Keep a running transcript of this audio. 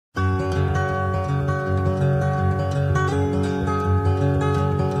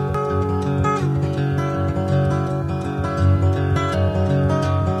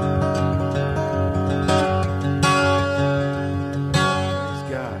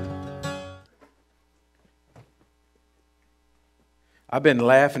I've been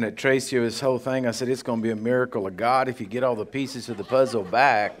laughing at Tracy with this whole thing. I said, it's going to be a miracle of God if you get all the pieces of the puzzle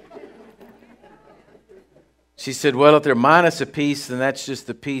back. She said, well, if they're minus a piece, then that's just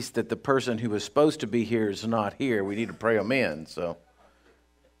the piece that the person who was supposed to be here is not here. We need to pray them in. So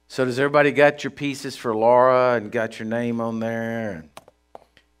does everybody got your pieces for Laura and got your name on there?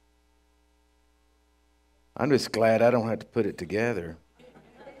 I'm just glad I don't have to put it together.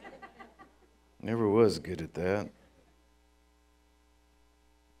 Never was good at that.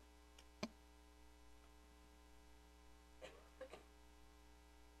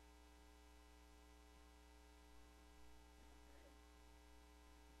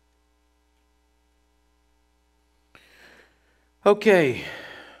 Okay,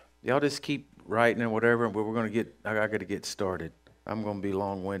 y'all just keep writing and whatever, but I got to get started. I'm going to be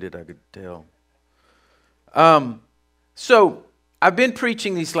long-winded, I could tell. So I've been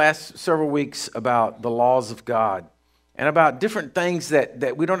preaching these last several weeks about the laws of God and about different things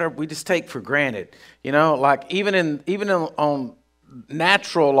that we just take for granted. You know, like even on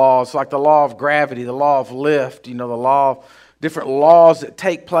natural laws, like the law of gravity, the law of lift, the law of different laws that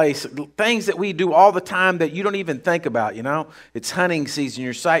take place, things that we do all the time that you don't even think about, It's hunting season,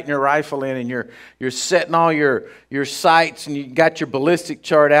 you're sighting your rifle in and you're setting all your sights and you got your ballistic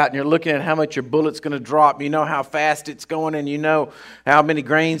chart out and you're looking at how much your bullet's going to drop. You know how fast it's going and you know how many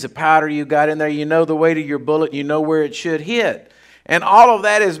grains of powder you got in there. You know the weight of your bullet, you know where it should hit. And all of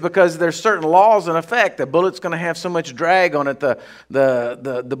that is because there's certain laws in effect. The bullet's going to have so much drag on it.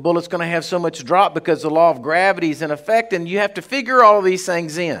 The bullet's going to have so much drop because the law of gravity is in effect. And you have to figure all of these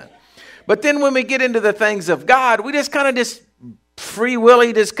things in. But then when we get into the things of God, we just kind of just free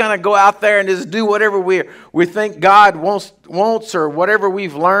willy just kind of go out there and just do whatever we think God wants or whatever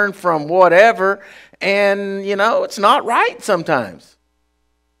we've learned from whatever. And, it's not right sometimes.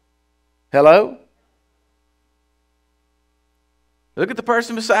 Hello? Look at the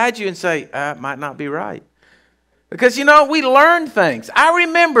person beside you and say, it might not be right. Because, we learn things.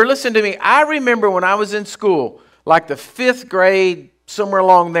 Listen to me, I remember when I was in school, like the 5th grade, somewhere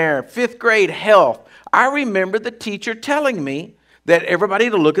along there, 5th grade health, I remember the teacher telling me that everybody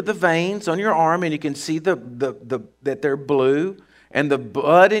to look at the veins on your arm and you can see that they're blue and the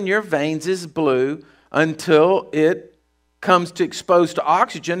blood in your veins is blue until it comes to exposed to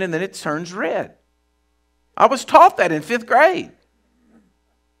oxygen and then it turns red. I was taught that in 5th grade.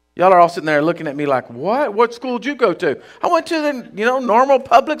 Y'all are all sitting there looking at me like, what? What school did you go to? I went to the, normal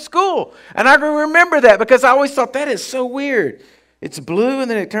public school. And I remember that because I always thought that is so weird. It's blue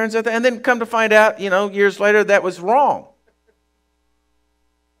and then it turns out that, and then come to find out, years later that was wrong.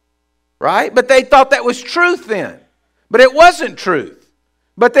 Right? But they thought that was truth then. But it wasn't truth.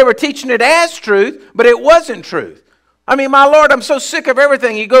 But they were teaching it as truth, but it wasn't truth. I mean, my Lord, I'm so sick of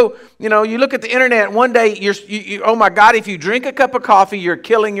everything. You go, you look at the internet, and one day, oh my God, if you drink a cup of coffee, you're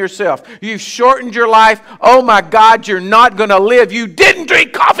killing yourself. You've shortened your life. Oh my God, you're not going to live. You didn't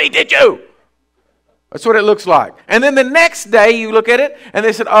drink coffee, did you? That's what it looks like. And then the next day, you look at it, and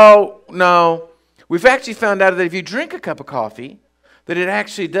they said, oh, no. We've actually found out that if you drink a cup of coffee, that it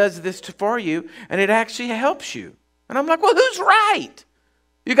actually does this for you, and it actually helps you. And I'm like, well, who's right?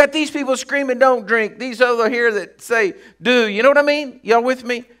 You got these people screaming, don't drink. These over here that say, do. You know what I mean? Y'all with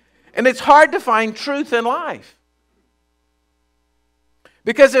me? And it's hard to find truth in life.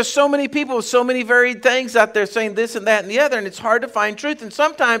 Because there's so many people with so many varied things out there saying this and that and the other, and it's hard to find truth. And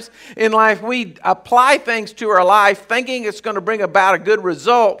sometimes in life we apply things to our life thinking it's going to bring about a good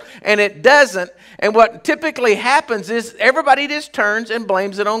result, and it doesn't. And what typically happens is everybody just turns and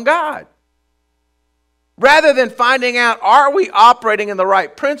blames it on God. Rather than finding out, are we operating in the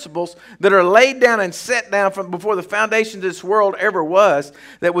right principles that are laid down and set down from before the foundation of this world ever was,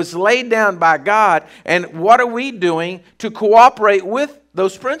 that was laid down by God, and what are we doing to cooperate with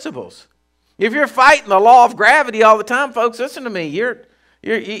those principles? If you're fighting the law of gravity all the time, folks, listen to me,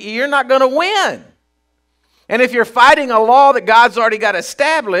 you're not going to win. And if you're fighting a law that God's already got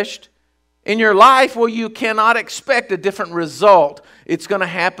established in your life, well, you cannot expect a different result. It's going to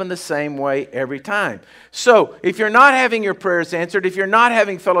happen the same way every time. So if you're not having your prayers answered, if you're not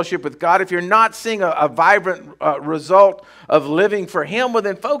having fellowship with God, if you're not seeing a vibrant result of living for Him, well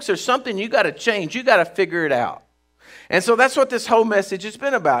then, folks, there's something you got to change. You got to figure it out. And so that's what this whole message has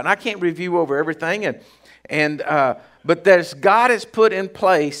been about. And I can't review over everything, but God has put in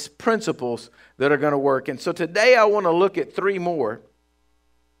place principles that are going to work. And so today I want to look at 3 more.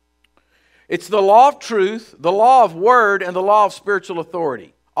 It's the law of truth, the law of word, and the law of spiritual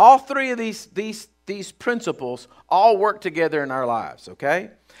authority. All 3 of these principles all work together in our lives, okay?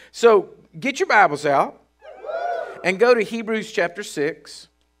 So get your Bibles out and go to Hebrews chapter 6.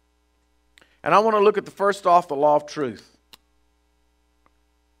 And I want to look at the law of truth.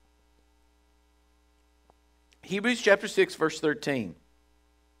 Hebrews chapter 6, verse 13.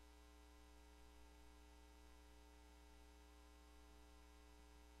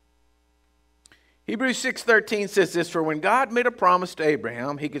 Hebrews 6:13 says this, for when God made a promise to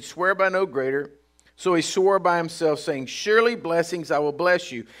Abraham, he could swear by no greater. So he swore by himself, saying, surely blessings I will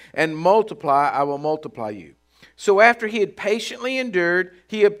bless you, and multiply I will multiply you. So after he had patiently endured,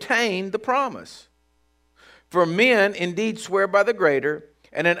 he obtained the promise. For men indeed swear by the greater,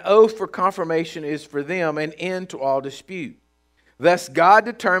 and an oath for confirmation is for them an end to all dispute. Thus God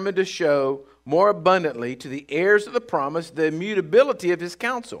determined to show more abundantly to the heirs of the promise the immutability of his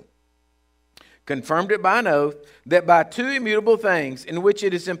counsel. Confirmed it by an oath, that by two immutable things, in which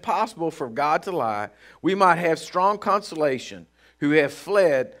it is impossible for God to lie, we might have strong consolation, who have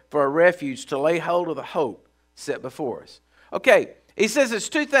fled for a refuge to lay hold of the hope set before us. Okay, he says there's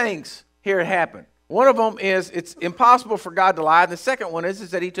two things here that happen. One of them is it's impossible for God to lie. And the second one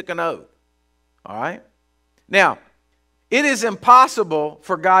is that he took an oath. All right? Now, it is impossible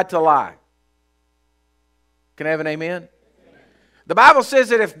for God to lie. Can I have an amen? The Bible says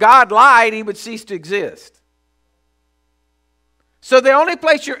that if God lied, he would cease to exist. So the only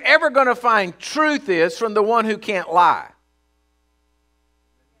place you're ever going to find truth is from the one who can't lie.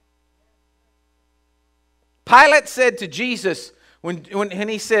 Pilate said to Jesus, when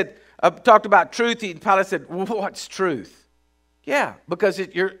he said, talked about truth, Pilate said, well, what's truth? Yeah, because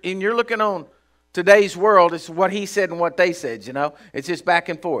you're looking on today's world, it's what he said and what they said, you know. It's just back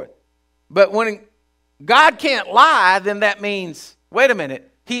and forth. But when God can't lie, then that means, wait a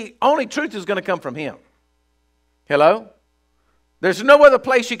minute, only truth is going to come from him. Hello? There's no other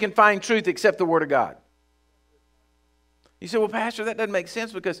place you can find truth except the Word of God. You say, well, Pastor, that doesn't make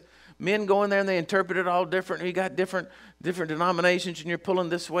sense because men go in there and they interpret it all different. You got different denominations and you're pulling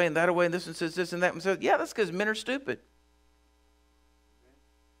this way and that away and this one says this and that one says, yeah, that's because men are stupid.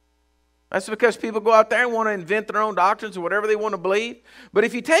 That's because people go out there and want to invent their own doctrines or whatever they want to believe. But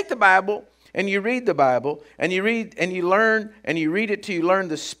if you take the Bible and you read the Bible and you read and you learn and you read it till you learn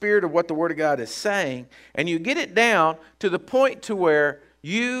the spirit of what the Word of God is saying, and you get it down to the point to where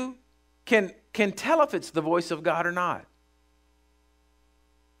you can tell if it's the voice of God or not.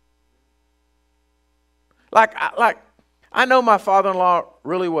 Like I know my father-in-law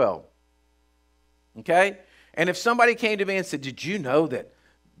really well. Okay? And if somebody came to me and said, did you know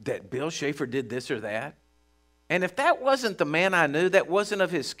that Bill Schaefer did this or that? And if that wasn't the man I knew, that wasn't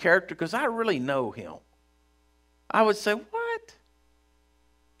of his character, because I really know him, I would say, what?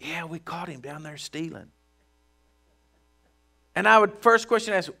 Yeah, we caught him down there stealing. And I would first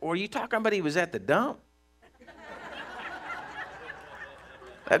question ask, were you talking about he was at the dump?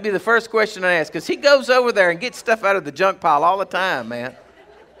 That'd be the first question I ask, because he goes over there and gets stuff out of the junk pile all the time, man.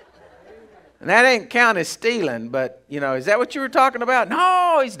 And that ain't count as stealing, but, you know, is that what you were talking about?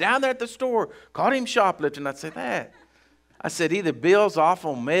 No, he's down there at the store. Caught him shoplifting. I'd say that. I said either Bill's off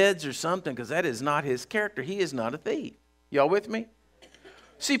on meds or something, because that is not his character. He is not a thief. Y'all with me?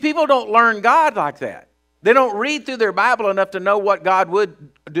 See, people don't learn God like that. They don't read through their Bible enough to know what God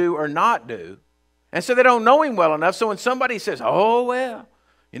would do or not do. And so they don't know him well enough. So when somebody says, oh, well,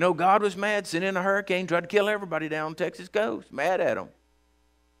 you know, God was mad, sent in a hurricane, tried to kill everybody down on Texas coast, mad at them.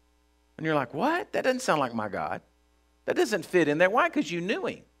 And you're like, what? That doesn't sound like my God. That doesn't fit in there. Why? Because you knew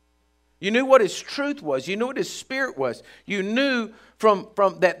him. You knew what his truth was. You knew what his spirit was. You knew from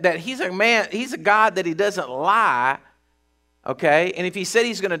that he's a man, he's a God that he doesn't lie, okay? And if he said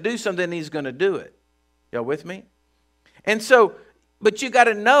he's going to do something, he's going to do it. Y'all with me? And so, but you got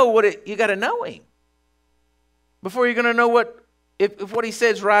to know you got to know him before you're going to know if what he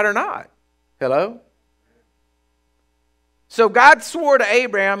says is right or not. Hello? So God swore to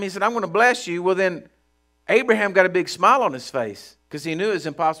Abraham, he said, I'm going to bless you. Well, then Abraham got a big smile on his face because he knew it was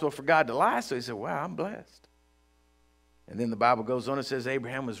impossible for God to lie. So he said, wow, I'm blessed. And then the Bible goes on and says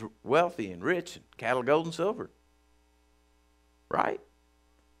Abraham was wealthy and rich, and cattle, gold, and silver. Right?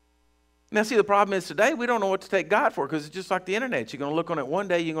 Now, see, the problem is today we don't know what to take God for, because it's just like the internet. You're going to look on it one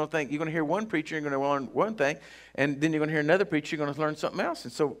day, you're going to think, you're going to hear one preacher, you're going to learn one thing, and then you're going to hear another preacher, you're going to learn something else.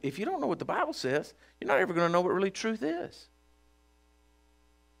 And so if you don't know what the Bible says, you're not ever going to know what really truth is.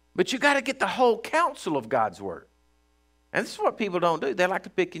 But you got to get the whole counsel of God's Word. And this is what people don't do. They like to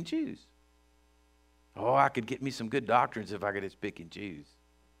pick and choose. Oh, I could get me some good doctrines if I could just pick and choose.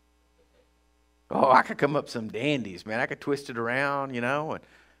 Oh, I could come up with some dandies, man. I could twist it around, you know.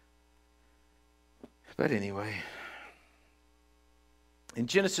 But anyway, in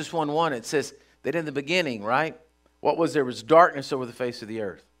Genesis 1:1, it says that in the beginning, right, what was there was darkness over the face of the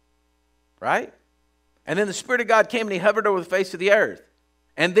earth, right? And then the Spirit of God came and he hovered over the face of the earth.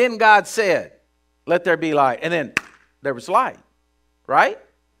 And then God said, let there be light. And then there was light, right?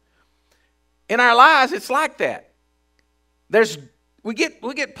 in our lives, it's like that. We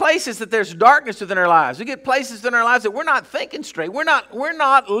get places that there's darkness within our lives. We get places in our lives that we're not thinking straight. We're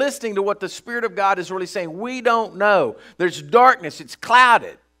not listening to what the Spirit of God is really saying. We don't know. There's darkness. It's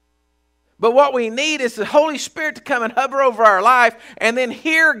clouded. But what we need is the Holy Spirit to come and hover over our life and then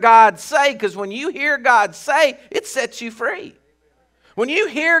hear God say, because when you hear God say, it sets you free. When you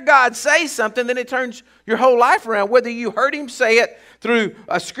hear God say something, then it turns your whole life around. Whether you heard Him say it through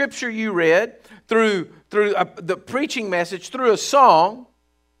a scripture you read, through the preaching message, through a song,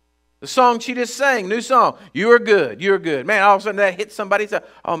 the song she just sang, new song, you are good, you're good. Man, all of a sudden that hits somebody, say,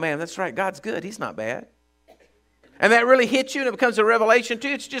 oh man, that's right, God's good, He's not bad. And that really hits you and it becomes a revelation too.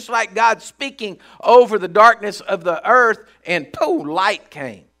 It's just like God speaking over the darkness of the earth and pooh, light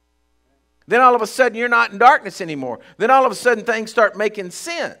came. Then all of a sudden you're not in darkness anymore. Then all of a sudden things start making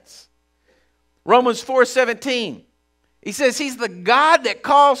sense. Romans 4:17. He says He's the God that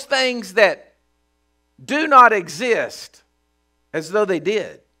calls things that do not exist as though they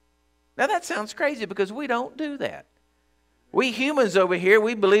did. Now that sounds crazy because we don't do that. We humans over here,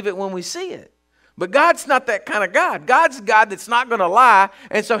 we believe it when we see it. But God's not that kind of God. God's a God that's not going to lie,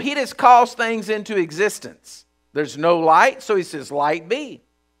 and so He just calls things into existence. There's no light, so He says, light be.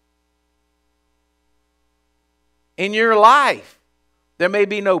 In your life, there may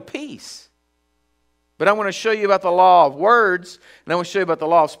be no peace. But I want to show you about the law of words, and I want to show you about the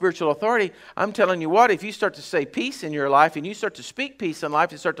law of spiritual authority. I'm telling you what, if you start to say peace in your life, and you start to speak peace in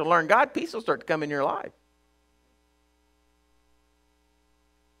life, and start to learn God, peace will start to come in your life.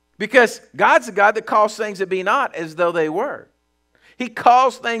 Because God's a God that calls things that be not as though they were. He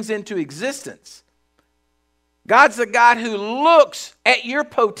calls things into existence. God's the God who looks at your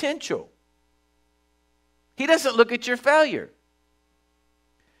potential. He doesn't look at your failure.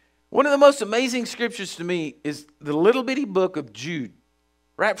 One of the most amazing scriptures to me is the little bitty book of Jude,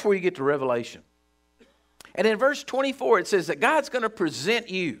 right before you get to Revelation. And in verse 24 it says that God's going to present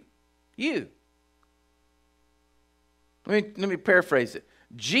you. Let me paraphrase it.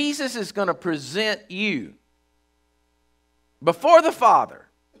 Jesus is going to present you before the Father,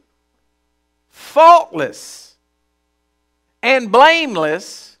 faultless and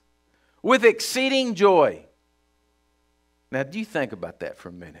blameless, with exceeding joy. Now, do you think about that for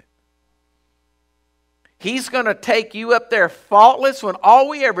a minute? He's going to take you up there faultless when all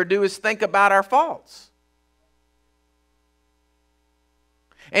we ever do is think about our faults.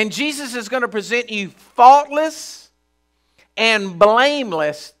 And Jesus is going to present you faultless and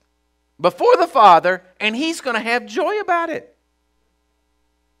blameless before the Father, and He's going to have joy about it.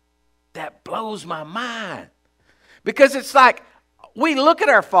 That blows my mind. Because it's like we look at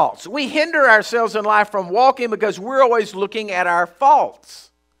our faults. We hinder ourselves in life from walking because we're always looking at our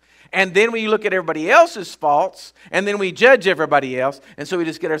faults. And then we look at everybody else's faults, and then we judge everybody else, and so we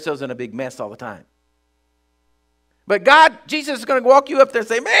just get ourselves in a big mess all the time. But God, Jesus is going to walk you up there and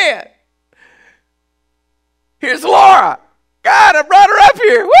say, man, here's Laura. God, I brought her up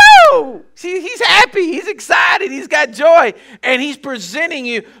here. Woo! He's happy. He's excited. He's got joy. And He's presenting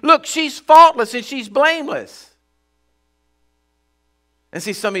you. Look, she's faultless and she's blameless. And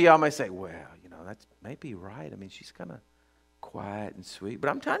see, some of y'all may say, well, that's maybe right. I mean, she's kind of quiet and sweet. But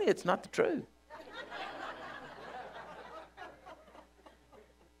I'm telling you, it's not the truth.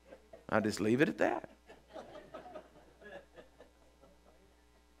 I'll just leave it at that.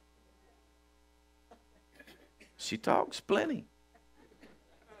 She talks plenty.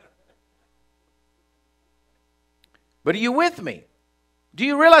 But are you with me? Do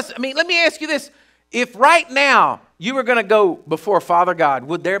you realize, let me ask you this. If right now you were going to go before Father God,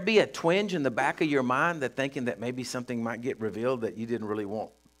 would there be a twinge in the back of your mind that thinking that maybe something might get revealed that you didn't really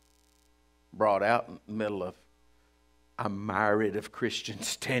want brought out in the middle of a myriad of Christians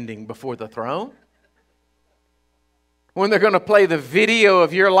standing before the throne? When they're going to play the video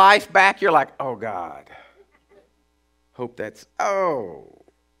of your life back, you're like, oh God. Hope that's, I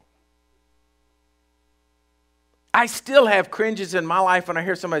still have cringes in my life when I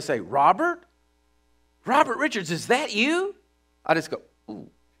hear somebody say, Robert Richarz, is that you? I just go, ooh.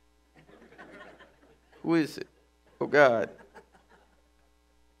 Who is it? Oh, God.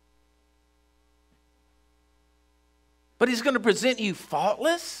 But He's going to present you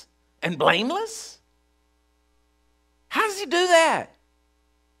faultless and blameless? How does He do that?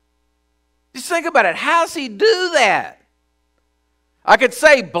 Just think about it. How does He do that? I could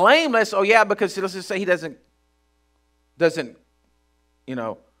say blameless. Oh, yeah, because let's just say He doesn't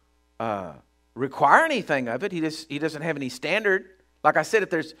require anything of it. He doesn't have any standard. Like I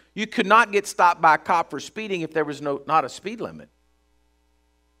said, you could not get stopped by a cop for speeding if there was not a speed limit.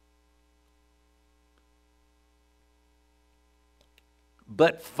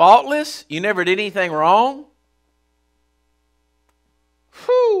 but faultless? You never did anything wrong?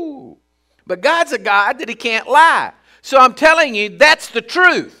 Whew. But God's a God that He can't lie. So I'm telling you, that's the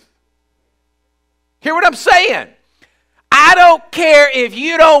truth. Hear what I'm saying? I don't care if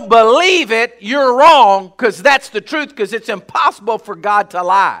you don't believe it, you're wrong, because that's the truth, because it's impossible for God to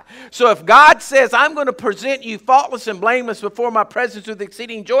lie. So if God says, I'm going to present you faultless and blameless before my presence with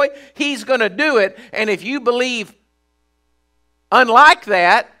exceeding joy, He's going to do it. And if you believe unlike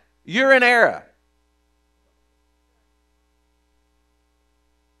that, you're in error.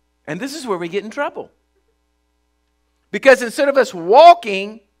 And this is where we get in trouble. Because instead of us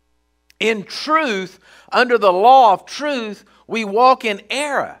walking in truth, under the law of truth, we walk in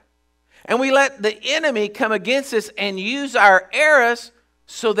error. And we let the enemy come against us and use our errors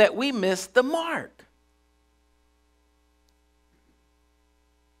so that we miss the mark.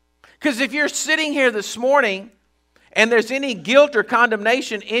 Because if you're sitting here this morning and there's any guilt or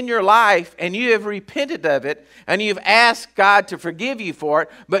condemnation in your life and you have repented of it and you've asked God to forgive you for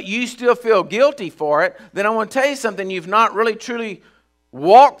it, but you still feel guilty for it, then I want to tell you something you've not really truly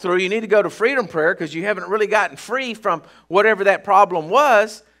walk through. You need to go to freedom prayer because you haven't really gotten free from whatever that problem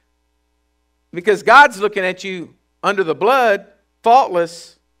was, because God's looking at you under the blood,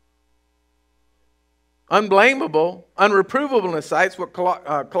 faultless, unblameable, unreprovable in His sight. That's what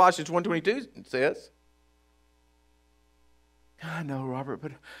Colossians 1:22 says. I know, Robert,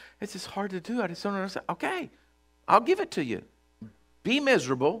 but it's just hard to do. I just don't understand. Okay, I'll give it to you. Be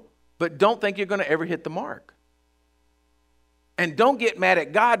miserable, but don't think you're going to ever hit the mark. And don't get mad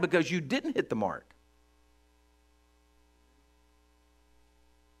at God because you didn't hit the mark.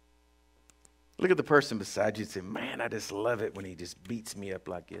 Look at the person beside you and say, man, I just love it when he just beats me up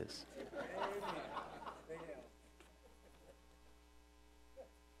like this.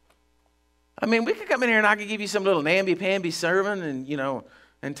 I mean, we could come in here and I could give you some little namby-pamby sermon and,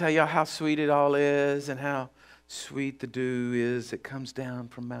 and tell you how sweet it all is and how sweet the dew is that comes down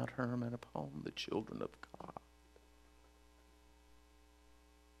from Mount Hermon upon the children of God.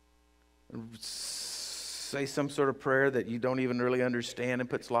 Say some sort of prayer that you don't even really understand and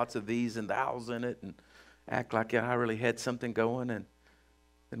puts lots of these and thous in it and act like I really had something going, and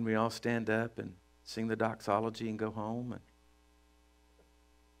then we all stand up and sing the doxology and go home.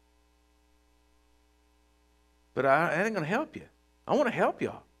 But I ain't going to help you. I want to help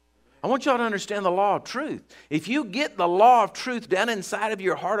y'all. I want y'all to understand the law of truth. If you get the law of truth down inside of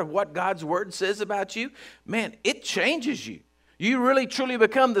your heart of what God's Word says about you, man, it changes you. You really truly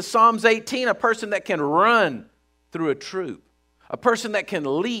become the Psalms 18, a person that can run through a troop, a person that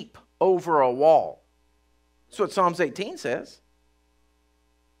can leap over a wall. That's what Psalms 18 says.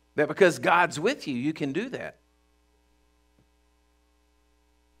 That because God's with you, you can do that.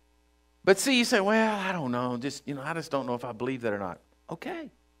 But see, you say, well, I don't know. I just don't know if I believe that or not. Okay.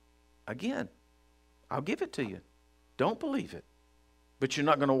 Again, I'll give it to you. Don't believe it. But you're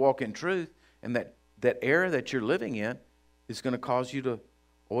not going to walk in truth, and that error that you're living in is going to cause you to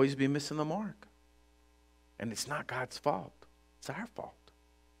always be missing the mark. And it's not God's fault. It's our fault.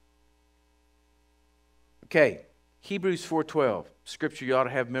 Okay, Hebrews 4:12, scripture you ought to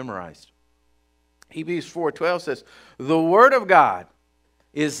have memorized. Hebrews 4:12 says, the Word of God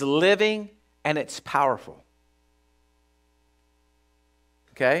is living and it's powerful.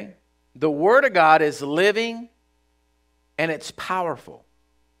 Okay? The Word of God is living and it's powerful.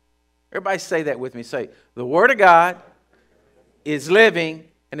 Everybody say that with me. Say, the Word of God is living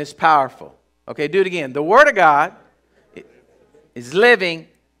and is powerful. Okay, do it again. The Word of God is living,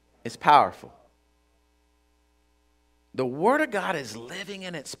 is powerful. The Word of God is living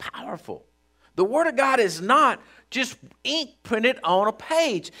and it's powerful. The Word of God is not just ink printed on a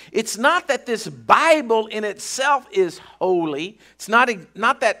page. It's not that this Bible in itself is holy. It's not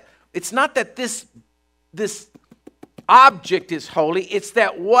that this object is holy. It's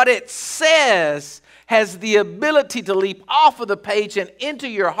that what it says has the ability to leap off of the page and into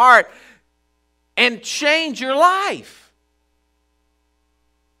your heart and change your life.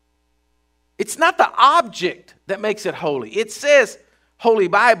 It's not the object that makes it holy. It says Holy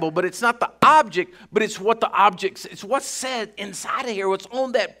Bible, but it's not the object, but it's what the object, it's what's said inside of here, what's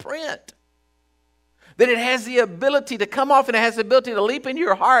on that print. That it has the ability to come off and it has the ability to leap into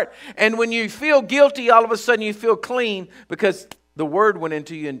your heart. And when you feel guilty, all of a sudden you feel clean because the Word went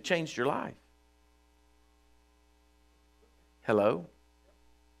into you and changed your life. Hello?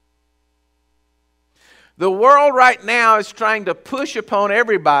 The world right now is trying to push upon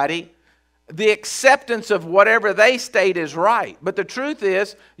everybody the acceptance of whatever they state is right. But the truth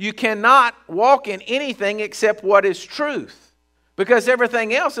is, you cannot walk in anything except what is truth, because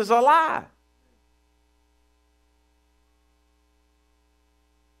everything else is a lie.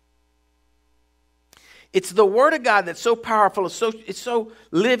 It's the Word of God that's so powerful. It's so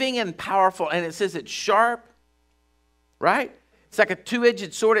living and powerful. And it says it's sharp, right? It's like a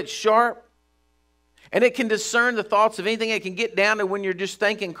two-edged sword. It's sharp. And it can discern the thoughts of anything. It can get down to when you're just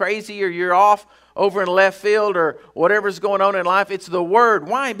thinking crazy or you're off over in left field or whatever's going on in life. It's the Word.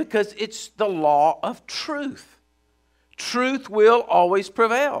 Why? Because it's the law of truth. Truth will always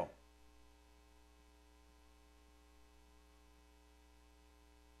prevail.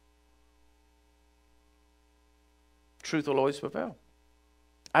 Truth will always prevail.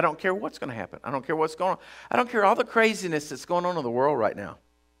 I don't care what's going to happen. I don't care what's going on. I don't care all the craziness that's going on in the world right now.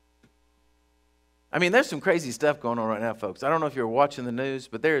 I mean, there's some crazy stuff going on right now, folks. I don't know if you're watching the news,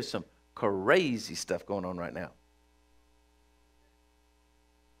 but there is some crazy stuff going on right now.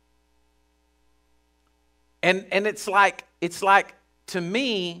 And it's like, to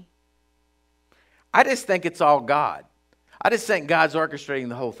me, I just think it's all God. I just think God's orchestrating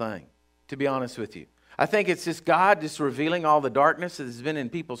the whole thing, to be honest with you. I think it's just God just revealing all the darkness that has been in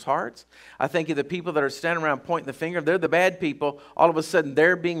people's hearts. I think the people that are standing around pointing the finger, they're the bad people. All of a sudden,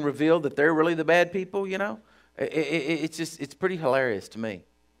 they're being revealed that they're really the bad people, you know. It's pretty hilarious to me.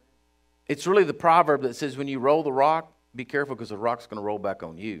 It's really the proverb that says when you roll the rock, be careful because the rock's going to roll back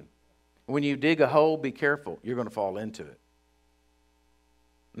on you. When you dig a hole, be careful. You're going to fall into it.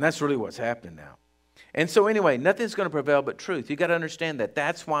 And that's really what's happening now. And so anyway, nothing's going to prevail but truth. You got to understand that.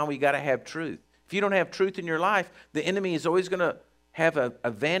 That's why we got to have truth. If you don't have truth in your life, the enemy is always going to have a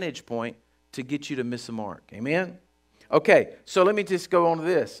vantage point to get you to miss the mark. Amen? Okay, so let me just go on to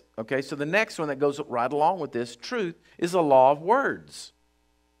this. Okay, so the next one that goes right along with this, truth, is the law of words.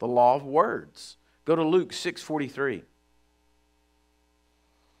 The law of words. Go to Luke 6:43.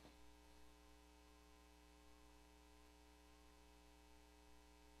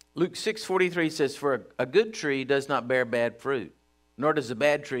 Luke 6:43 says, "For a good tree does not bear bad fruit, nor does a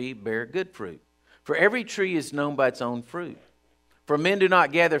bad tree bear good fruit. For every tree is known by its own fruit. For men do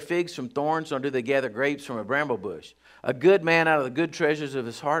not gather figs from thorns, nor do they gather grapes from a bramble bush. A good man out of the good treasures of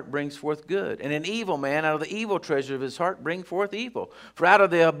his heart brings forth good, and an evil man out of the evil treasure of his heart brings forth evil. For out of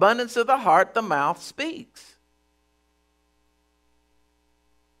the abundance of the heart the mouth speaks."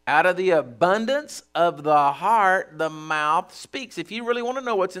 Out of the abundance of the heart the mouth speaks. If you really want to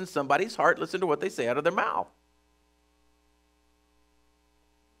know what's in somebody's heart, listen to what they say out of their mouth.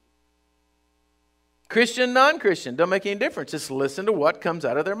 Christian, non-Christian, don't make any difference. Just listen to what comes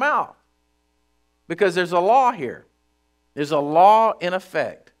out of their mouth. Because there's a law here. There's a law in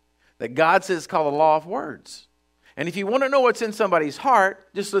effect that God says is called the law of words. And if you want to know what's in somebody's heart,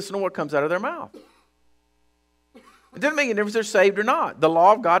 just listen to what comes out of their mouth. It doesn't make any difference if they're saved or not. The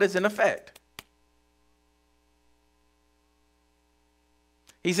law of God is in effect.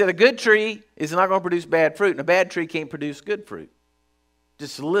 He said a good tree is not going to produce bad fruit, and a bad tree can't produce good fruit.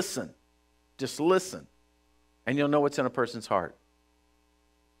 Just listen. Just listen, and you'll know what's in a person's heart.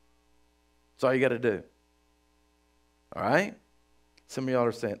 That's all you got to do. All right? Some of y'all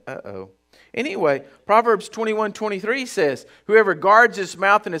are saying, uh-oh. Anyway, Proverbs 21:23 says, "Whoever guards his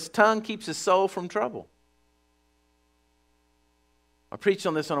mouth and his tongue keeps his soul from trouble." I preached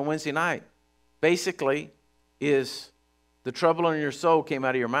on this on a Wednesday night. Basically, is the trouble in your soul came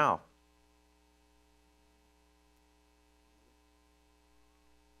out of your mouth.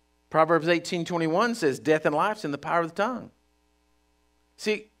 Proverbs 18:21 says, "Death and life's in the power of the tongue."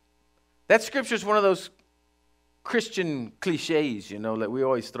 See, that scripture is one of those Christian cliches, you know, that we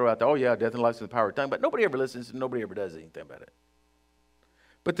always throw out there. Oh, yeah, death and life's in the power of the tongue. But nobody ever listens and nobody ever does anything about it.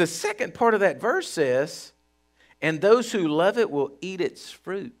 But the second part of that verse says, "And those who love it will eat its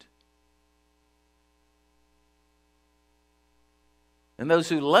fruit." And those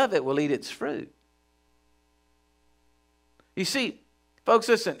who love it will eat its fruit. You see, folks,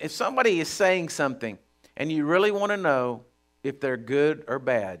 listen, if somebody is saying something and you really want to know if they're good or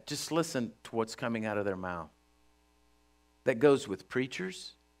bad, just listen to what's coming out of their mouth. That goes with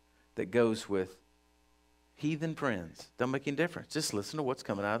preachers. That goes with heathen friends. Don't make any difference. Just listen to what's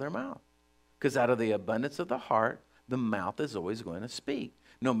coming out of their mouth. Because out of the abundance of the heart, the mouth is always going to speak.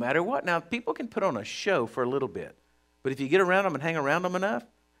 No matter what. Now, people can put on a show for a little bit. But if you get around them and hang around them enough,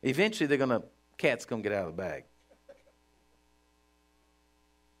 eventually cat's going to get out of the bag.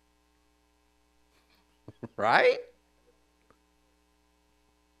 Right?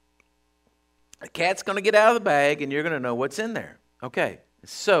 A cat's going to get out of the bag and you're going to know what's in there. Okay,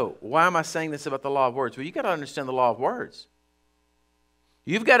 so why am I saying this about the law of words? Well, you've got to understand the law of words.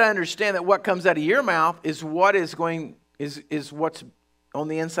 You've got to understand that what comes out of your mouth is what's on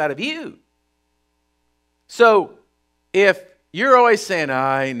the inside of you. So if you're always saying,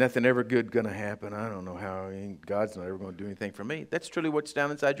 ain't nothing ever good going to happen. I don't know how. God's not ever going to do anything for me. That's truly what's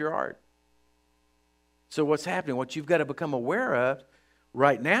down inside your heart. So what's happening? What you've got to become aware of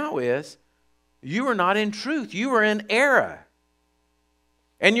right now is you are not in truth. You are in error.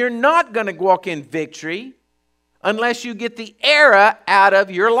 And you're not going to walk in victory unless you get the error out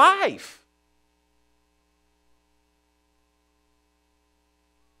of your life.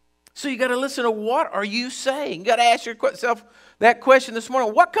 So you got to listen to what are you saying. You got to ask yourself that question this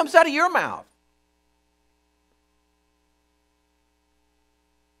morning. What comes out of your mouth?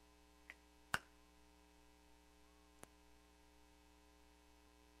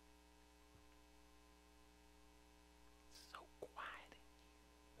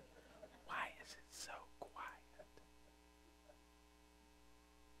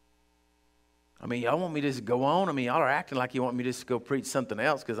 I mean, y'all want me to just go on? I mean, y'all are acting like you want me to just go preach something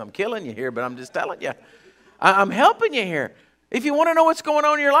else because I'm killing you here, but I'm just telling you. I'm helping you here. If you want to know what's going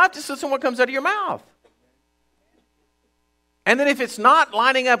on in your life, just listen to what comes out of your mouth. And then if it's not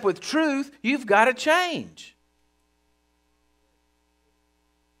lining up with truth, you've got to change.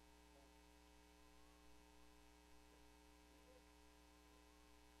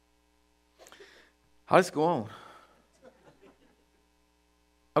 I'll just go on.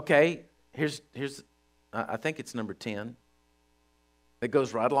 Okay. Here's I think it's number 10. It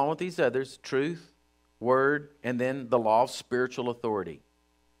goes right along with these others: truth, word, and then the law of spiritual authority.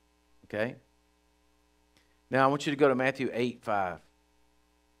 Okay? Now I want you to go to Matthew 8:5.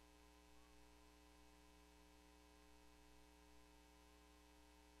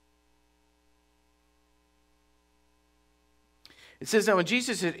 It says, now when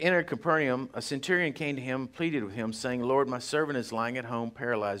Jesus had entered Capernaum, a centurion came to him, pleaded with him, saying, Lord, my servant is lying at home,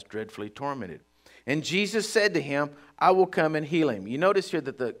 paralyzed, dreadfully tormented. And Jesus said to him, I will come and heal him. You notice here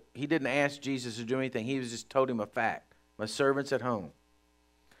that he didn't ask Jesus to do anything. He just told him a fact. My servant's at home.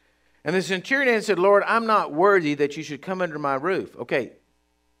 And the centurion said, Lord, I'm not worthy that you should come under my roof. Okay.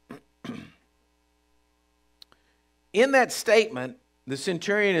 In that statement, the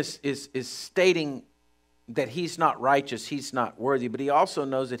centurion is stating that he's not righteous, he's not worthy, but he also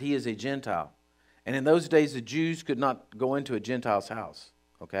knows that he is a Gentile. And in those days, the Jews could not go into a Gentile's house,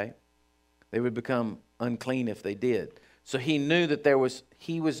 okay? They would become unclean if they did. So he knew that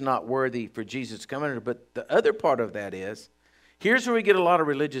he was not worthy for Jesus to come under. But the other part of that is, here's where we get a lot of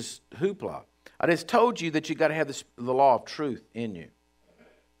religious hoopla. I just told you that you got to have the law of truth in you,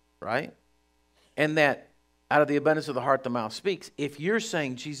 right? And that out of the abundance of the heart, the mouth speaks. If you're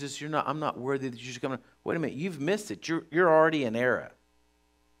saying, Jesus, I'm not worthy that you should come. Wait a minute, you've missed it. You're already in error.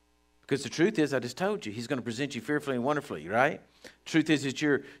 Because the truth is, I just told you, he's going to present you fearfully and wonderfully, right? Truth is that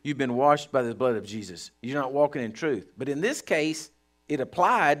you've been washed by the blood of Jesus. You're not walking in truth. But in this case, it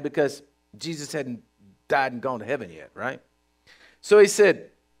applied because Jesus hadn't died and gone to heaven yet, right? So he said,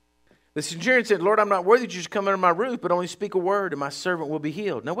 the centurion said, Lord, I'm not worthy that you should come under my roof, but only speak a word and my servant will be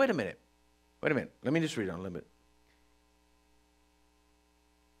healed. Now, wait a minute. Let me just read on a little bit.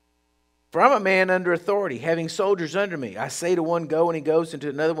 For I'm a man under authority, having soldiers under me. I say to one, go, and he goes, and to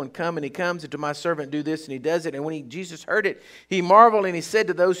another one, come, and he comes, and to my servant, do this, and he does it. And when Jesus heard it, he marveled, and he said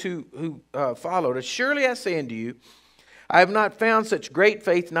to those who followed, surely I say unto you, I have not found such great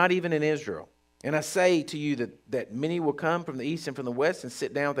faith, not even in Israel. And I say to you that many will come from the east and from the west and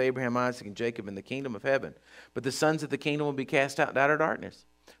sit down with Abraham, Isaac, and Jacob in the kingdom of heaven. But the sons of the kingdom will be cast out into outer darkness.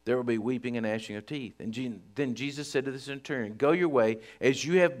 There will be weeping and gnashing of teeth. And then Jesus said to the centurion, go your way, as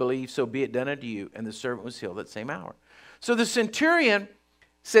you have believed, so be it done unto you. And the servant was healed that same hour. So the centurion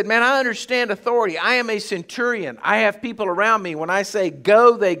said, man, I understand authority. I am a centurion. I have people around me. When I say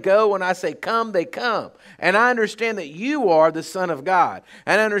go, they go. When I say come, they come. And I understand that you are the Son of God.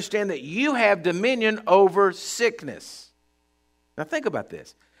 And I understand that you have dominion over sickness. Now think about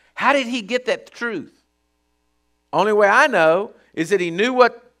this. How did he get that truth? Only way I know is that he knew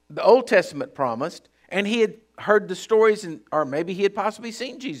what the Old Testament promised, and he had heard the stories, or maybe he had possibly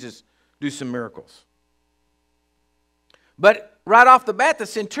seen Jesus do some miracles. But right off the bat, the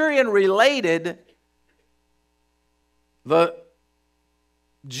centurion related the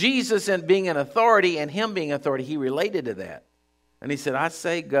Jesus and being an authority and him being authority. He related to that. And he said, I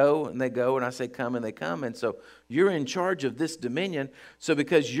say go, and they go, and I say come, and they come. And so you're in charge of this dominion. So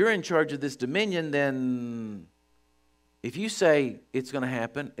because you're in charge of this dominion, then if you say it's going to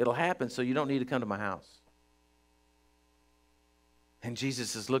happen, it'll happen, so you don't need to come to my house. And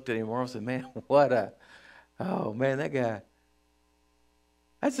Jesus just looked at him and said, man, that guy.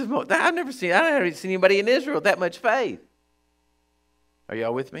 I've never seen anybody in Israel with that much faith. Are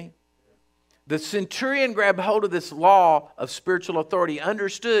y'all with me? The centurion grabbed hold of this law of spiritual authority,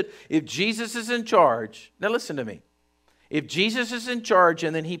 understood if Jesus is in charge. Now listen to me. If Jesus is in charge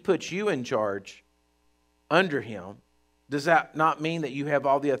and then he puts you in charge under him, does that not mean that you have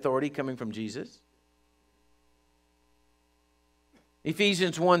all the authority coming from Jesus?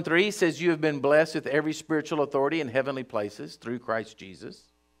 Ephesians 1:3 says you have been blessed with every spiritual authority in heavenly places through Christ Jesus.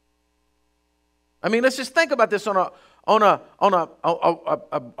 I mean, let's just think about this on a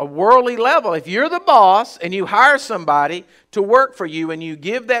worldly level. If you're the boss and you hire somebody to work for you and you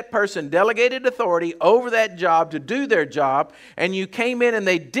give that person delegated authority over that job to do their job, and you came in and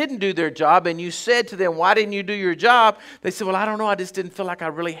they didn't do their job and you said to them, why didn't you do your job? They said, well, I don't know. I just didn't feel like I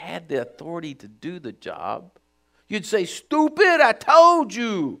really had the authority to do the job. You'd say, stupid, I told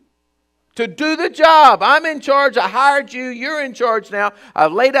you to do the job. I'm in charge. I hired you. You're in charge now.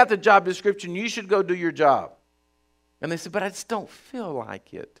 I've laid out the job description. You should go do your job. And they said, but I just don't feel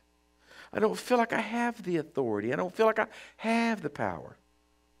like it. I don't feel like I have the authority. I don't feel like I have the power.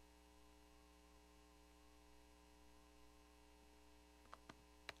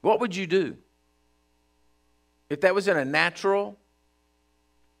 What would you do if that was in a natural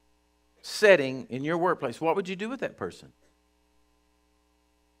setting in your workplace? What would you do with that person?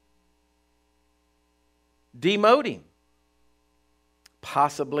 Demote him.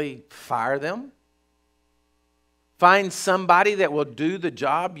 Possibly fire them. Find somebody that will do the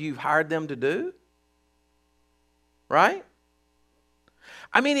job you've hired them to do. Right?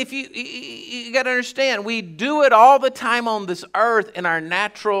 I mean, if you got to understand, we do it all the time on this earth in our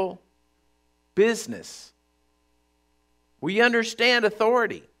natural business. We understand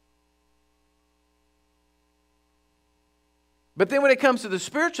authority. But then when it comes to the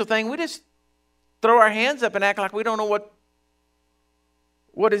spiritual thing, we just throw our hands up and act like we don't know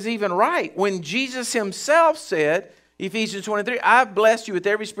what is even right. When Jesus himself said, Ephesians 23, I've blessed you with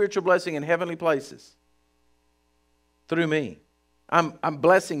every spiritual blessing in heavenly places through me. I'm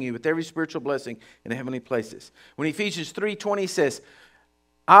blessing you with every spiritual blessing in heavenly places. When Ephesians 3:20 says,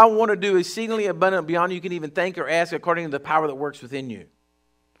 I want to do exceedingly abundant beyond you can even think or ask according to the power that works within you.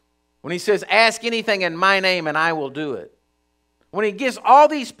 When he says, ask anything in my name and I will do it. When he gives all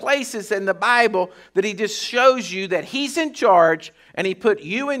these places in the Bible that he just shows you that he's in charge and he put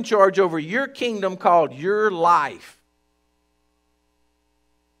you in charge over your kingdom called your life.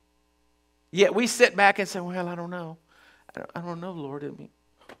 Yet we sit back and say, well, I don't know. I don't know, Lord. I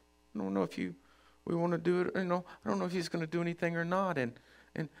don't know if we want to do it. I don't know if he's going to do anything or not. And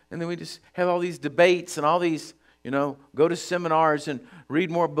then we just have all these debates and all these, go to seminars and read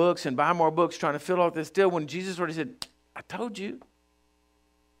more books and buy more books trying to fill out this deal when Jesus already said, I told you.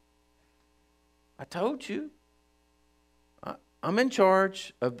 I told you. I'm in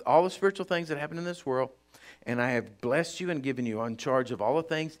charge of all the spiritual things that happen in this world, and I have blessed you and given you in charge of all the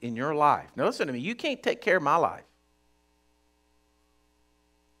things in your life. Now listen to me. You can't take care of my life.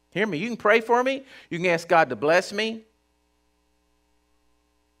 Hear me. You can pray for me. You can ask God to bless me.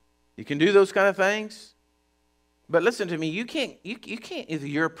 You can do those kind of things. But listen to me. You can't either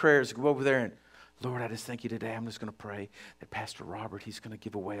your prayers go over there and, Lord, I just thank you today. I'm just going to pray that Pastor Robert, he's going to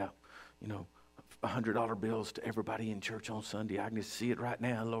give away $100 bills to everybody in church on Sunday. I can just see it right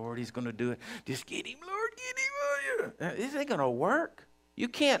now, Lord. He's going to do it. Just get him, Lord, get him. This ain't going to work. You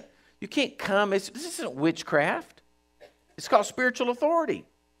can't come. This isn't witchcraft. It's called spiritual authority.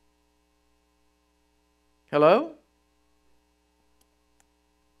 Hello?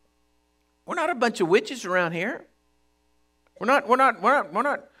 We're not a bunch of witches around here. We're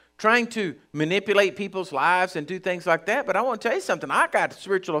not trying to manipulate people's lives and do things like that. But I want to tell you something. I got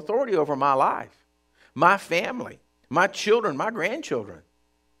spiritual authority over my life, my family, my children, my grandchildren.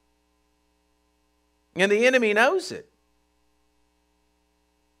 And the enemy knows it.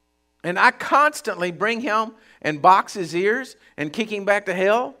 And I constantly bring him and box his ears and kick him back to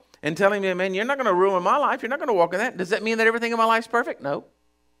hell and tell him, man, you're not going to ruin my life. You're not going to walk in that. Does that mean that everything in my life is perfect? No.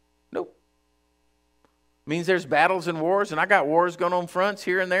 Nope. Means there's battles and wars, and I got wars going on fronts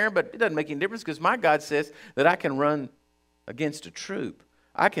here and there, but it doesn't make any difference because my God says that I can run against a troop.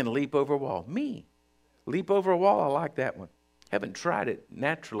 I can leap over a wall. Me. Leap over a wall, I like that one. Haven't tried it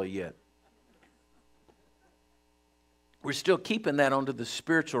naturally yet. We're still keeping that onto the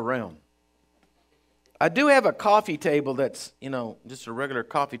spiritual realm. I do have a coffee table that's, just a regular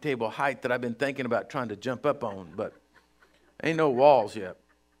coffee table height that I've been thinking about trying to jump up on, but ain't no walls yet.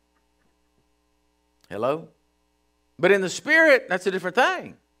 Hello? But in the spirit, that's a different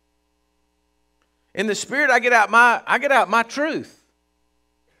thing. In the spirit, I get out my truth.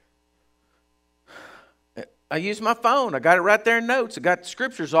 I use my phone. I got it right there in notes. I got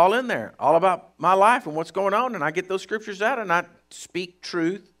scriptures all in there, all about my life and what's going on. And I get those scriptures out and I speak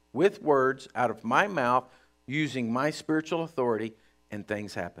truth with words out of my mouth using my spiritual authority, and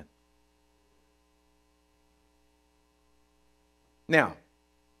things happen. Now,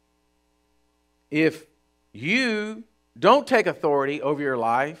 if you don't take authority over your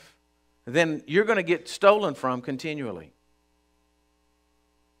life, then you're going to get stolen from continually.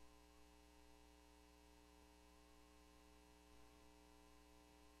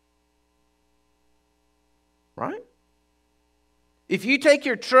 right? If you take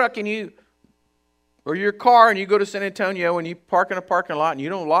your truck or your car and you go to San Antonio and you park in a parking lot and you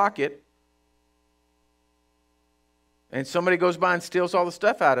don't lock it, and somebody goes by and steals all the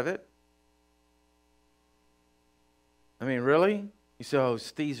stuff out of it, I mean, really? You say, oh,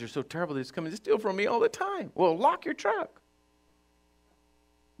 thieves are so terrible. They just come and steal from me all the time. Well, lock your truck.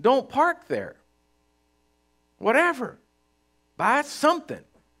 Don't park there. Whatever. Buy something.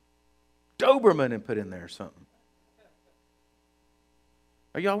 Doberman and put in there something.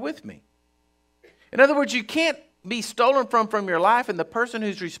 Are y'all with me? In other words, you can't be stolen from your life, and the person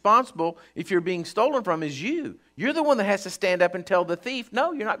who's responsible, if you're being stolen from, is you. You're the one that has to stand up and tell the thief,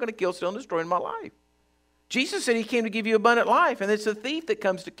 no, you're not going to kill, steal, and destroy in my life. Jesus said he came to give you abundant life, and it's the thief that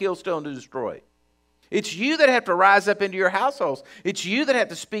comes to kill, steal, and to destroy. It's you that have to rise up into your households. It's you that have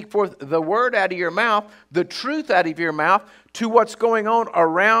to speak forth the word out of your mouth, the truth out of your mouth, to what's going on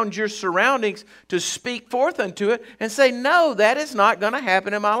around your surroundings, to speak forth unto it and say, no, that is not going to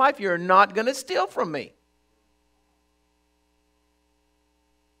happen in my life. You're not going to steal from me.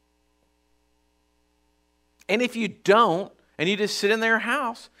 And if you don't, and you just sit in their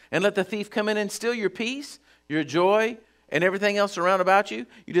house and let the thief come in and steal your peace, your joy, and everything else around about you,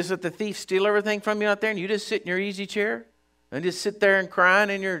 you just let the thief steal everything from you out there, and you just sit in your easy chair and just sit there and crying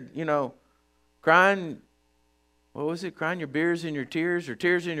in your, crying, what was it? Crying your beers in your tears, or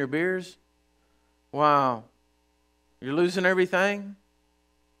tears in your beers? Wow. You're losing everything,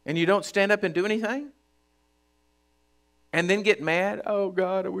 and you don't stand up and do anything? And then get mad? Oh,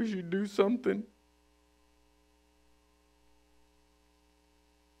 God, I wish you'd do something.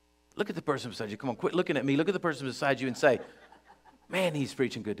 Look at the person beside you. Come on, quit looking at me. Look at the person beside you and say, man, he's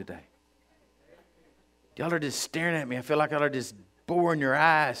preaching good today. Y'all are just staring at me. I feel like y'all are just boring your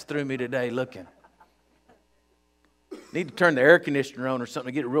eyes through me today looking. Need to turn the air conditioner on or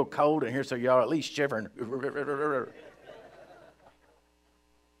something to get it real cold in here so y'all are at least shivering.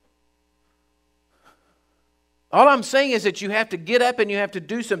 All I'm saying is that you have to get up and you have to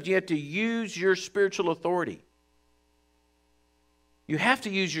do something. You have to use your spiritual authority. You have to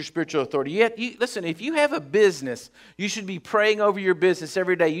use your spiritual authority. Listen, if you have a business, you should be praying over your business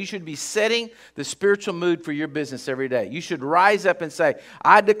every day. You should be setting the spiritual mood for your business every day. You should rise up and say,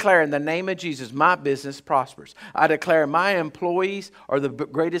 I declare in the name of Jesus, my business prospers. I declare my employees are the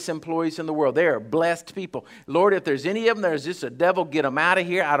greatest employees in the world. They are blessed people. Lord, if there's any of them, there's just a devil, get them out of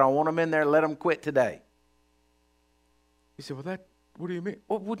here. I don't want them in there. Let them quit today. You say, well, what do you mean?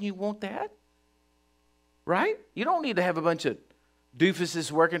 Well, wouldn't you want that? Right? You don't need to have a bunch of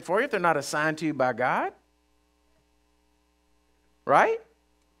doofuses working for you if they're not assigned to you by God. Right?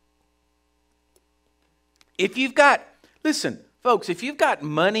 Listen, folks, if you've got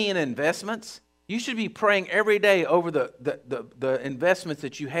money and investments, you should be praying every day over the investments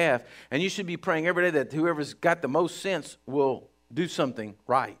that you have, and you should be praying every day that whoever's got the most sense will do something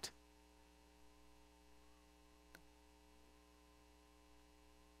right.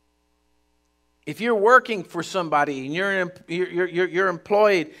 If you're working for somebody and you're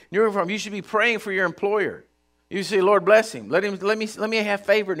employed, you should be praying for your employer. You say, Lord, bless him. Let me have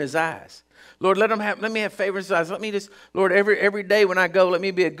favor in his eyes. Lord, let me have favor in his eyes. Lord, every day when I go, let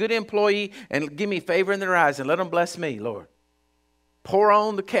me be a good employee and give me favor in their eyes and let them bless me, Lord. Pour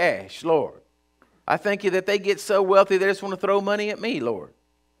on the cash, Lord. I thank you that they get so wealthy they just want to throw money at me, Lord.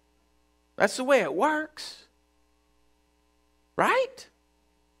 That's the way it works. Right?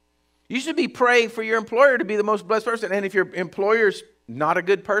 You should be praying for your employer to be the most blessed person. And if your employer's not a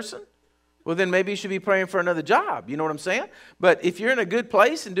good person, well, then maybe you should be praying for another job. You know what I'm saying? But if you're in a good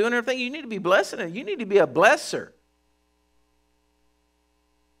place and doing everything, you need to be blessing it. You need to be a blesser.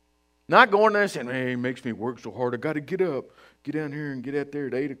 Not going there and saying, hey, it makes me work so hard. I got to get up, get down here and get out there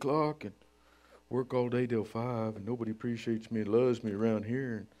at 8 o'clock and work all day till 5. And nobody appreciates me and loves me around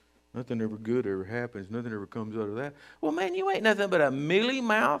here. And nothing ever good ever happens. Nothing ever comes out of that. Well, man, you ain't nothing but a mealy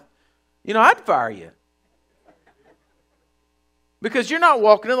mouth. I'd fire you. Because you're not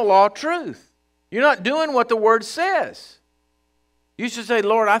walking in the law of truth. You're not doing what the Word says. You should say,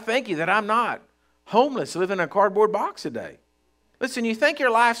 Lord, I thank you that I'm not homeless living in a cardboard box a day. Listen, you think your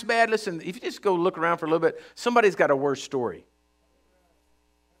life's bad? Listen, if you just go look around for a little bit, somebody's got a worse story.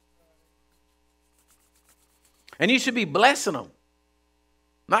 And you should be blessing them,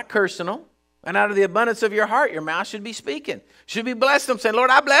 not cursing them. And out of the abundance of your heart, your mouth should be speaking. Should be blessing them, saying, Lord,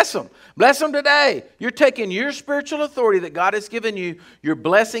 I bless them. Bless them today. You're taking your spiritual authority that God has given you. You're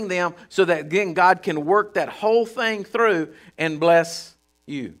blessing them so that, again, God can work that whole thing through and bless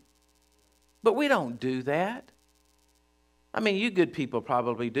you. But we don't do that. I mean, you good people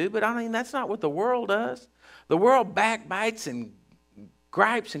probably do, but I mean, that's not what the world does. The world backbites and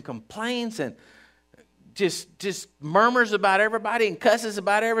gripes and complains and just murmurs about everybody and cusses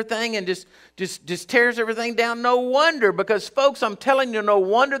about everything and just tears everything down. No wonder, because folks, I'm telling you, no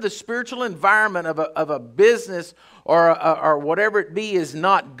wonder the spiritual environment of a business or whatever it be is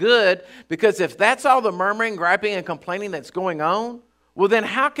not good, because if that's all the murmuring, griping, and complaining that's going on, well, then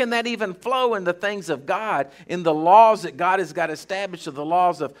how can that even flow in the things of God, in the laws that God has got established, of the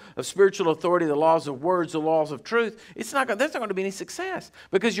laws of spiritual authority, the laws of words, the laws of truth? There's not going to be any success,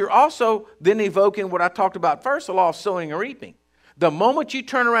 because you're also then evoking what I talked about first, the law of sowing and reaping. The moment you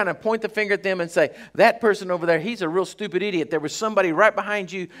turn around and point the finger at them and say, that person over there, he's a real stupid idiot. There was somebody right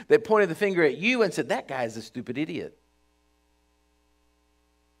behind you that pointed the finger at you and said, that guy is a stupid idiot.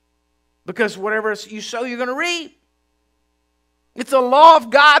 Because whatever you sow, you're going to reap. It's a law of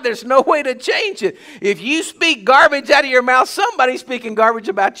God. There's no way to change it. If you speak garbage out of your mouth, somebody's speaking garbage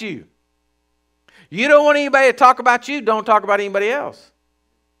about you. You don't want anybody to talk about you, don't talk about anybody else.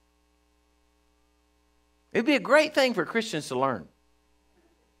 It'd be a great thing for Christians to learn.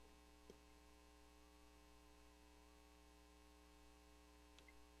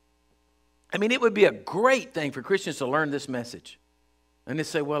 I mean, it would be a great thing for Christians to learn this message. And they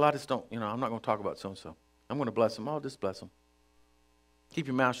say, well, I just don't, I'm not going to talk about so-and-so. I'm going to bless them. I'll just bless them. Keep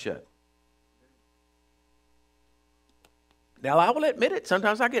your mouth shut. Now, I will admit it.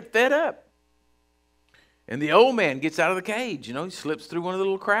 Sometimes I get fed up. And the old man gets out of the cage. He slips through one of the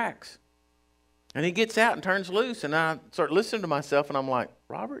little cracks. And he gets out and turns loose. And I start listening to myself. And I'm like,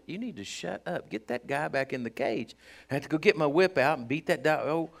 Robert, you need to shut up. Get that guy back in the cage. I had to go get my whip out and beat that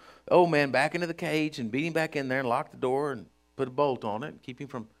old man back into the cage and beat him back in there and lock the door and put a bolt on it and keep him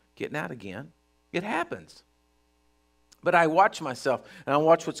from getting out again. It happens. But I watch myself, and I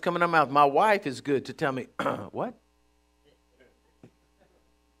watch what's coming out of my mouth. My wife is good to tell me, what?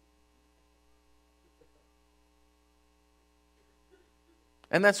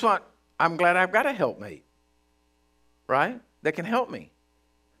 And that's what, I'm glad I've got a helpmate, right? That can help me.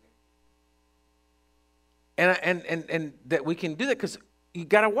 And that we can do that, because you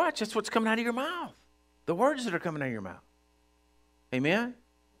got to watch. That's what's coming out of your mouth. The words that are coming out of your mouth. Amen?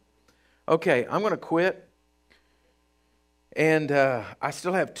 Okay, I'm going to quit. And I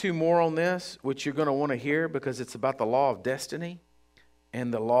still have 2 more on this, which you're going to want to hear, because it's about the law of destiny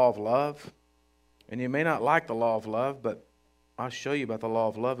and the law of love. And you may not like the law of love, but I'll show you about the law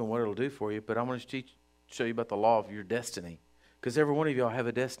of love and what it'll do for you. But I want to show you about the law of your destiny, because every one of y'all have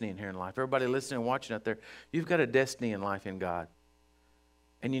a destiny in here in life. Everybody listening and watching out there, you've got a destiny in life in God.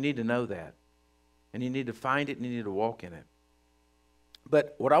 And you need to know that. And you need to find it and you need to walk in it.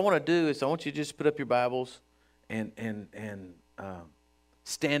 But what I want to do is I want you to just put up your Bibles and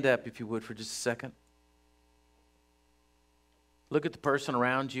stand up, if you would, for just a second. Look at the person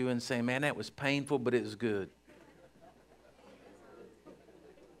around you and say, man, that was painful, but it was good.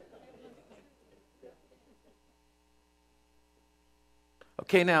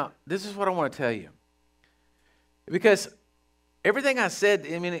 Okay, now, this is what I want to tell you. Because everything I said,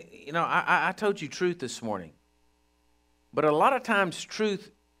 I mean, I told you truth this morning. But a lot of times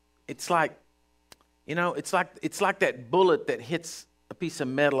truth, it's like, it's like that bullet that hits a piece of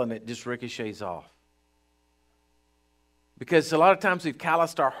metal and it just ricochets off. Because a lot of times we've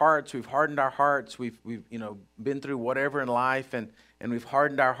calloused our hearts, we've hardened our hearts, we've been through whatever in life, and we've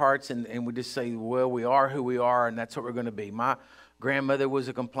hardened our hearts, and we just say, well, we are who we are, and that's what we're going to be. My grandmother was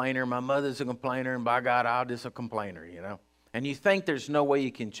a complainer, my mother's a complainer, and by God, I'm just a complainer, And you think there's no way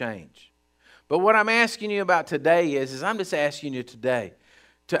you can change. But what I'm asking you about today is I'm just asking you today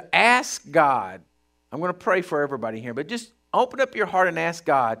to ask God. I'm going to pray for everybody here, but just open up your heart and ask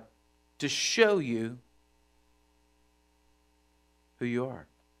God to show you who you are.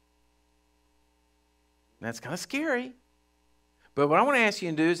 And that's kind of scary. But what I want to ask you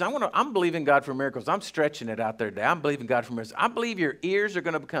to do is I'm believing God for miracles. I'm stretching it out there today. I'm believing God for miracles. I believe your ears are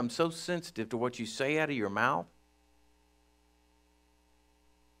going to become so sensitive to what you say out of your mouth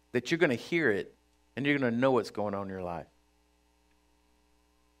that you're going to hear it and you're going to know what's going on in your life.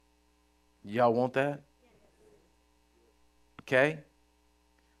 Y'all want that? Okay?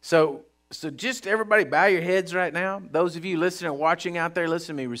 So just everybody bow your heads right now. Those of you listening and watching out there,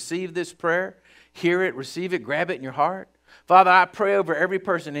 listen to me. Receive this prayer. Hear it, receive it, grab it in your heart. Father, I pray over every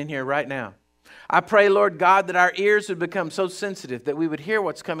person in here right now. I pray, Lord God, that our ears would become so sensitive that we would hear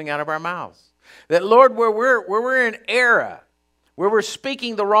what's coming out of our mouths. That, Lord, where we're in error, where we're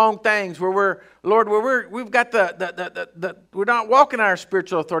speaking the wrong things, we're not walking in our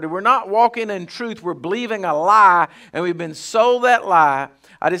spiritual authority, we're not walking in truth, we're believing a lie, and we've been sold that lie.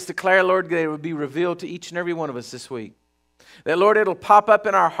 I just declare, Lord, that it would be revealed to each and every one of us this week. That, Lord, it'll pop up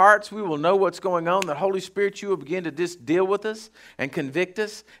in our hearts. We will know what's going on. That, Holy Spirit, you will begin to just deal with us and convict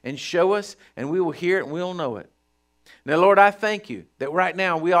us and show us, and we will hear it and we'll know it. Now, Lord, I thank you that right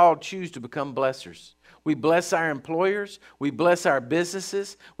now we all choose to become blessers. We bless our employers. We bless our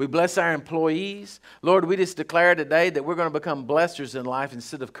businesses. We bless our employees. Lord, we just declare today that we're going to become blessers in life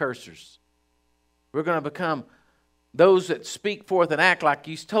instead of cursers. We're going to become those that speak forth and act like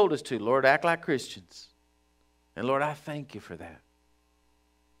you told us to, Lord, act like Christians. And Lord, I thank you for that.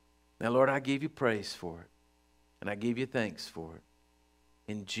 Now, Lord, I give you praise for it. And I give you thanks for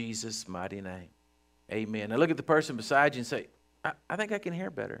it. In Jesus' mighty name. Amen. Now look at the person beside you and say, I think I can hear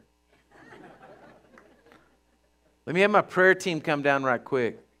better. Let me have my prayer team come down right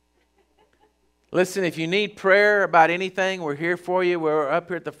quick. Listen, if you need prayer about anything, we're here for you. We're up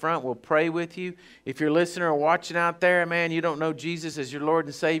here at the front. We'll pray with you. If you're listening or watching out there, man, you don't know Jesus as your Lord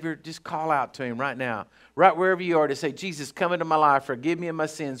and Savior, just call out to him right now. Right wherever you are to say, Jesus, come into my life. Forgive me of my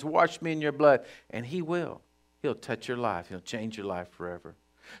sins. Wash me in your blood. And he will. He'll touch your life. He'll change your life forever.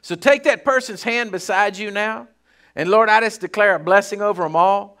 So take that person's hand beside you now. And Lord, I just declare a blessing over them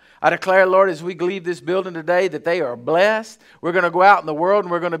all. I declare, Lord, as we leave this building today, that they are blessed. We're going to go out in the world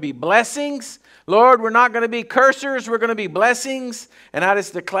and we're going to be blessings. Lord, we're not going to be cursers. We're going to be blessings. And I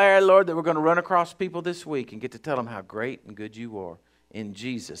just declare, Lord, that we're going to run across people this week and get to tell them how great and good you are. In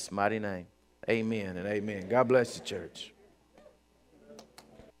Jesus' mighty name, amen and amen. God bless you, church.